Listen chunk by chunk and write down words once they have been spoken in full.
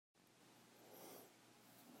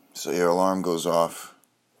So your alarm goes off.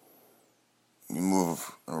 You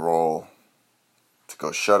move and roll to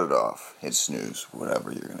go shut it off. Hit snooze,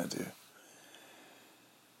 whatever you're going to do.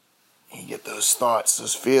 You get those thoughts,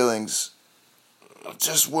 those feelings of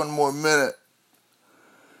just one more minute.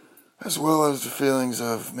 As well as the feelings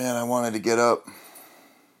of, man, I wanted to get up.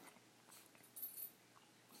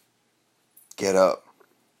 Get up.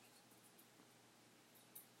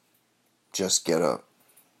 Just get up.